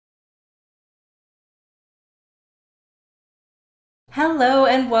Hello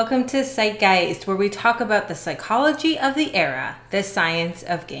and welcome to Psychgeist, where we talk about the psychology of the era, the science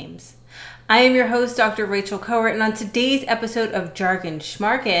of games. I am your host, Dr. Rachel Kowert, and on today's episode of Jargon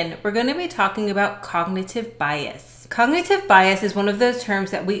Schmarkin, we're going to be talking about cognitive bias. Cognitive bias is one of those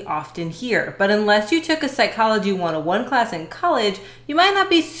terms that we often hear, but unless you took a Psychology 101 class in college, you might not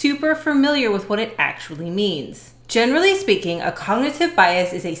be super familiar with what it actually means. Generally speaking, a cognitive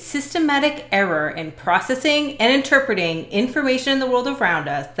bias is a systematic error in processing and interpreting information in the world around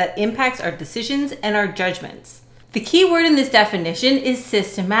us that impacts our decisions and our judgments. The key word in this definition is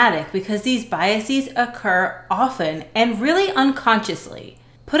systematic because these biases occur often and really unconsciously.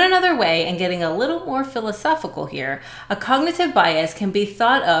 Put another way, and getting a little more philosophical here, a cognitive bias can be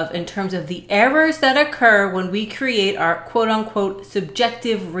thought of in terms of the errors that occur when we create our quote-unquote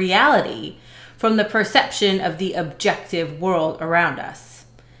subjective reality from the perception of the objective world around us.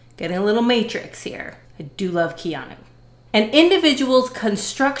 Getting a little matrix here. I do love Keanu. An individual's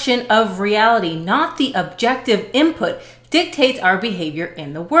construction of reality, not the objective input, dictates our behavior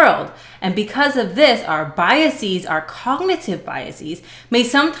in the world. And because of this, our biases, our cognitive biases, may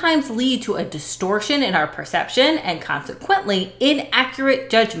sometimes lead to a distortion in our perception and consequently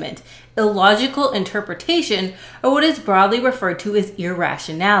inaccurate judgment, illogical interpretation, or what is broadly referred to as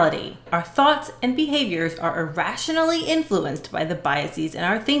irrationality. Our thoughts and behaviors are irrationally influenced by the biases in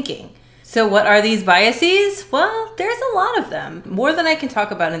our thinking. So what are these biases? Well, there's a lot of them, more than I can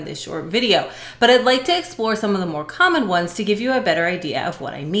talk about in this short video, but I'd like to explore some of the more common ones to give you a better idea of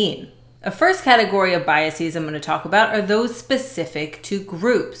what I mean. A first category of biases I'm going to talk about are those specific to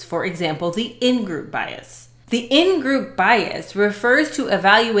groups, for example, the in-group bias. The in-group bias refers to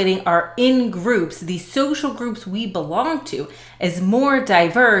evaluating our in-groups, the social groups we belong to, as more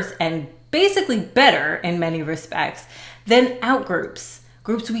diverse and basically better in many respects than out-groups,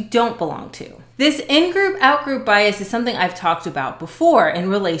 groups we don't belong to. This in-group, out-group bias is something I've talked about before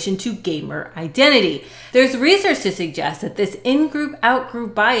in relation to gamer identity. There's research to suggest that this in-group,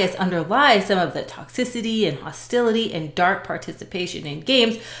 out-group bias underlies some of the toxicity and hostility and dark participation in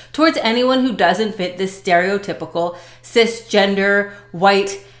games towards anyone who doesn't fit this stereotypical cisgender,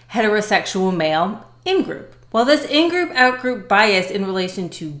 white, heterosexual male in-group. While this in-group, out-group bias in relation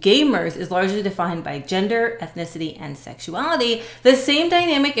to gamers is largely defined by gender, ethnicity, and sexuality, the same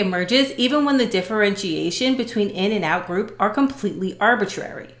dynamic emerges even when the differentiation between in and out group are completely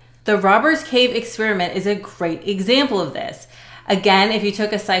arbitrary. The Robbers Cave experiment is a great example of this. Again, if you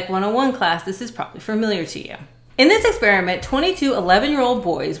took a Psych 101 class, this is probably familiar to you. In this experiment, 22 11-year-old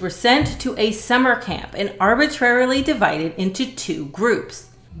boys were sent to a summer camp and arbitrarily divided into two groups.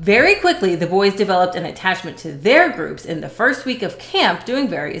 Very quickly, the boys developed an attachment to their groups in the first week of camp, doing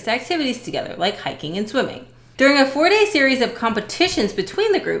various activities together, like hiking and swimming. During a 4-day series of competitions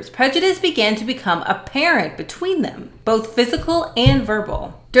between the groups, prejudice began to become apparent between them, both physical and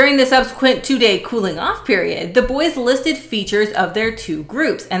verbal. During the subsequent 2-day cooling off period, the boys listed features of their two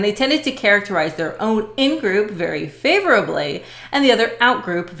groups, and they tended to characterize their own in-group very favorably and the other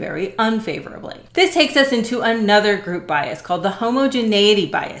out-group very unfavorably. This takes us into another group bias called the homogeneity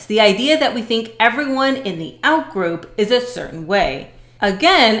bias, the idea that we think everyone in the out-group is a certain way.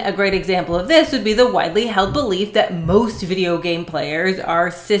 Again, a great example of this would be the widely held belief that most video game players are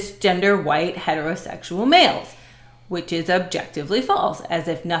cisgender white heterosexual males, which is objectively false, as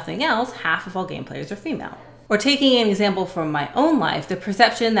if nothing else, half of all game players are female. Or taking an example from my own life, the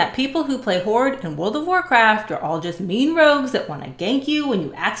perception that people who play Horde and World of Warcraft are all just mean rogues that want to gank you when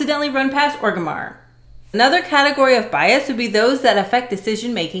you accidentally run past Orgrimmar. Another category of bias would be those that affect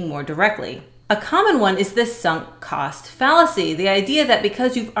decision making more directly. A common one is the sunk cost fallacy, the idea that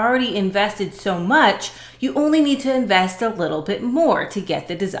because you've already invested so much, you only need to invest a little bit more to get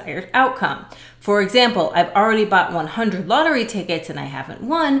the desired outcome. For example, I've already bought 100 lottery tickets and I haven't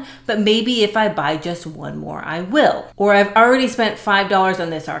won, but maybe if I buy just one more, I will. Or I've already spent $5 on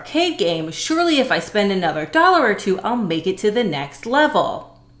this arcade game, surely if I spend another $1 or $2, I'll make it to the next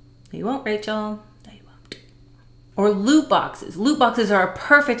level. You won't, Rachel. Or loot boxes. Loot boxes are a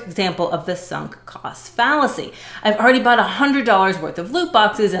perfect example of the sunk cost fallacy. I've already bought $100 worth of loot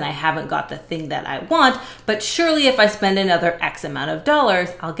boxes and I haven't got the thing that I want, but surely if I spend another X amount of dollars,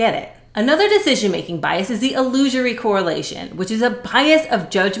 I'll get it. Another decision-making bias is the illusory correlation, which is a bias of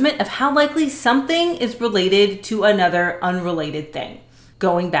judgment of how likely something is related to another unrelated thing.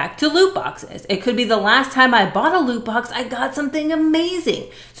 Going back to loot boxes, it could be the last time I bought a loot box, I got something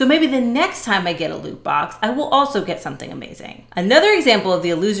amazing. So maybe the next time I get a loot box, I will also get something amazing. Another example of the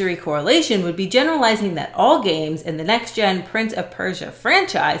illusory correlation would be generalizing that all games in the next-gen Prince of Persia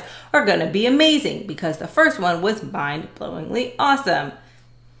franchise are going to be amazing because the first one was mind-blowingly awesome.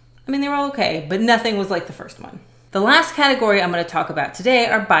 I mean, they were all okay, but nothing was like the first one. The last category I'm going to talk about today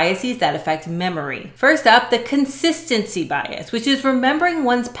are biases that affect memory. First up, the consistency bias, which is remembering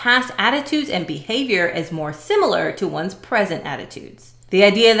one's past attitudes and behavior as more similar to one's present attitudes. The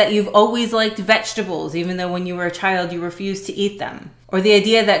idea that you've always liked vegetables even though when you were a child you refused to eat them. Or the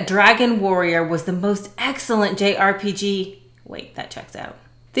idea that Dragon Warrior was the most excellent JRPG. Wait, that checks out.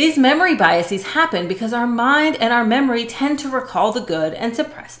 These memory biases happen because our mind and our memory tend to recall the good and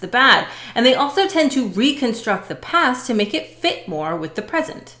suppress the bad, and they also tend to reconstruct the past to make it fit more with the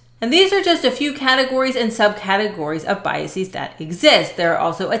present. And these are just a few categories and subcategories of biases that exist. There are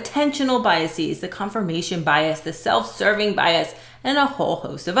also attentional biases, the confirmation bias, the self-serving bias, and a whole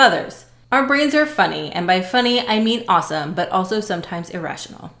host of others. Our brains are funny, and by funny I mean awesome, but also sometimes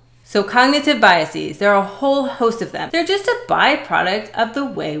irrational. So cognitive biases, there are a whole host of them. They're just a byproduct of the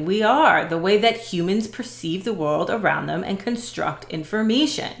way we are, the way that humans perceive the world around them and construct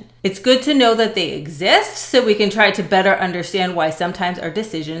information. It's good to know that they exist so we can try to better understand why sometimes our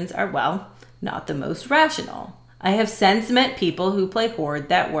decisions are, well, not the most rational. I have since met people who play Horde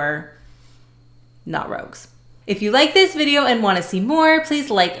that were not rogues. If you like this video and want to see more, please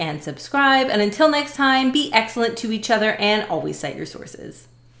like and subscribe. And until next time, be excellent to each other and always cite your sources.